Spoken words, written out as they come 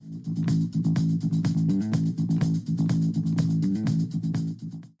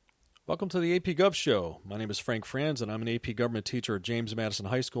Welcome to the AP Gov Show. My name is Frank Franz, and I'm an AP Government teacher at James Madison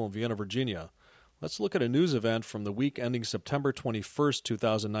High School in Vienna, Virginia. Let's look at a news event from the week ending September 21st,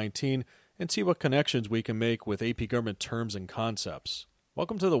 2019, and see what connections we can make with AP Government terms and concepts.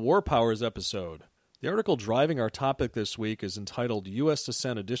 Welcome to the War Powers episode. The article driving our topic this week is entitled U.S. to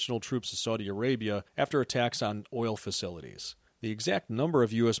Send Additional Troops to Saudi Arabia After Attacks on Oil Facilities. The exact number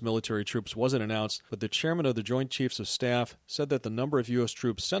of U.S. military troops wasn't announced, but the chairman of the Joint Chiefs of Staff said that the number of U.S.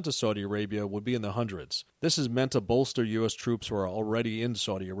 troops sent to Saudi Arabia would be in the hundreds. This is meant to bolster U.S. troops who are already in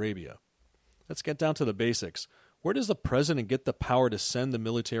Saudi Arabia. Let's get down to the basics. Where does the president get the power to send the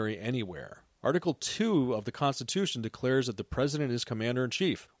military anywhere? Article 2 of the Constitution declares that the president is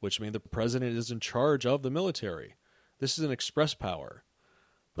commander-in-chief, which means the president is in charge of the military. This is an express power.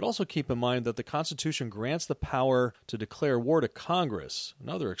 But also keep in mind that the Constitution grants the power to declare war to Congress,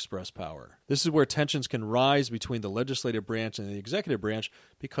 another express power. This is where tensions can rise between the legislative branch and the executive branch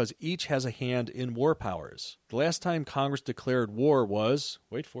because each has a hand in war powers. The last time Congress declared war was,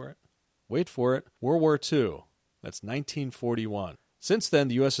 wait for it, World War II. That's 1941. Since then,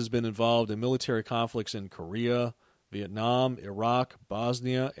 the U.S. has been involved in military conflicts in Korea, Vietnam, Iraq,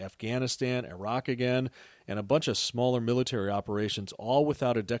 Bosnia, Afghanistan, Iraq again, and a bunch of smaller military operations, all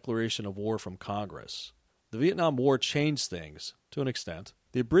without a declaration of war from Congress. The Vietnam War changed things, to an extent.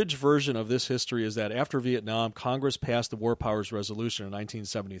 The abridged version of this history is that after Vietnam, Congress passed the War Powers Resolution in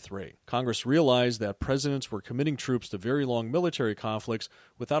 1973. Congress realized that presidents were committing troops to very long military conflicts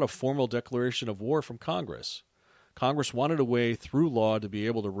without a formal declaration of war from Congress. Congress wanted a way through law to be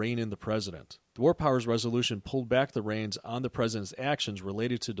able to rein in the president. The War Powers Resolution pulled back the reins on the president's actions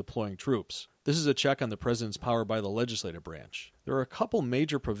related to deploying troops. This is a check on the president's power by the legislative branch. There are a couple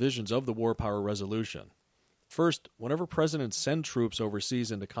major provisions of the War Power Resolution. First, whenever presidents send troops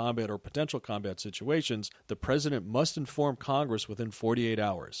overseas into combat or potential combat situations, the president must inform Congress within 48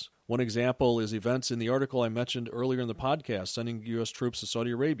 hours. One example is events in the article I mentioned earlier in the podcast, sending U.S. troops to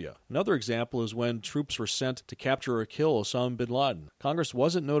Saudi Arabia. Another example is when troops were sent to capture or kill Osama bin Laden. Congress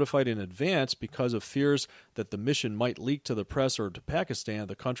wasn't notified in advance because of fears that the mission might leak to the press or to Pakistan,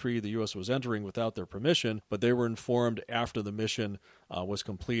 the country the U.S. was entering without their permission, but they were informed after the mission was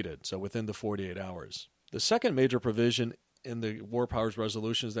completed, so within the 48 hours. The second major provision in the War Powers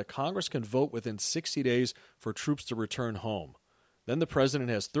Resolution is that Congress can vote within 60 days for troops to return home. Then the president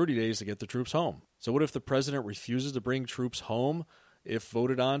has 30 days to get the troops home. So what if the president refuses to bring troops home if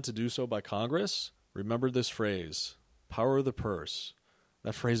voted on to do so by Congress? Remember this phrase, power of the purse.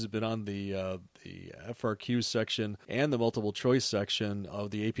 That phrase has been on the FRQ section and the multiple choice section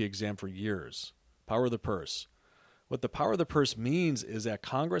of the AP exam for years. Power of the purse. What the power of the purse means is that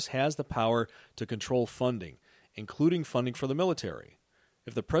Congress has the power to control funding, including funding for the military.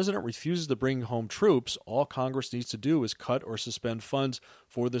 If the president refuses to bring home troops, all Congress needs to do is cut or suspend funds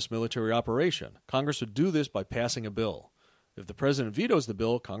for this military operation. Congress would do this by passing a bill. If the president vetoes the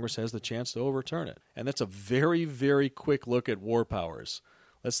bill, Congress has the chance to overturn it. And that's a very, very quick look at war powers.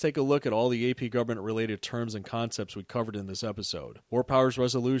 Let's take a look at all the AP government-related terms and concepts we covered in this episode. War Powers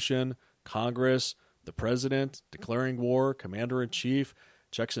Resolution, Congress, the President, declaring war, Commander-in-Chief,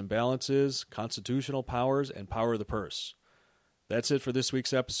 checks and balances, constitutional powers, and power of the purse. That's it for this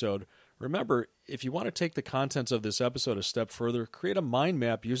week's episode. Remember, if you want to take the contents of this episode a step further, create a mind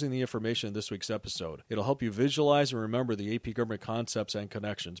map using the information in this week's episode. It'll help you visualize and remember the AP government concepts and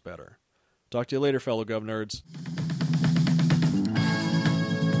connections better. Talk to you later, fellow Gov Nerds.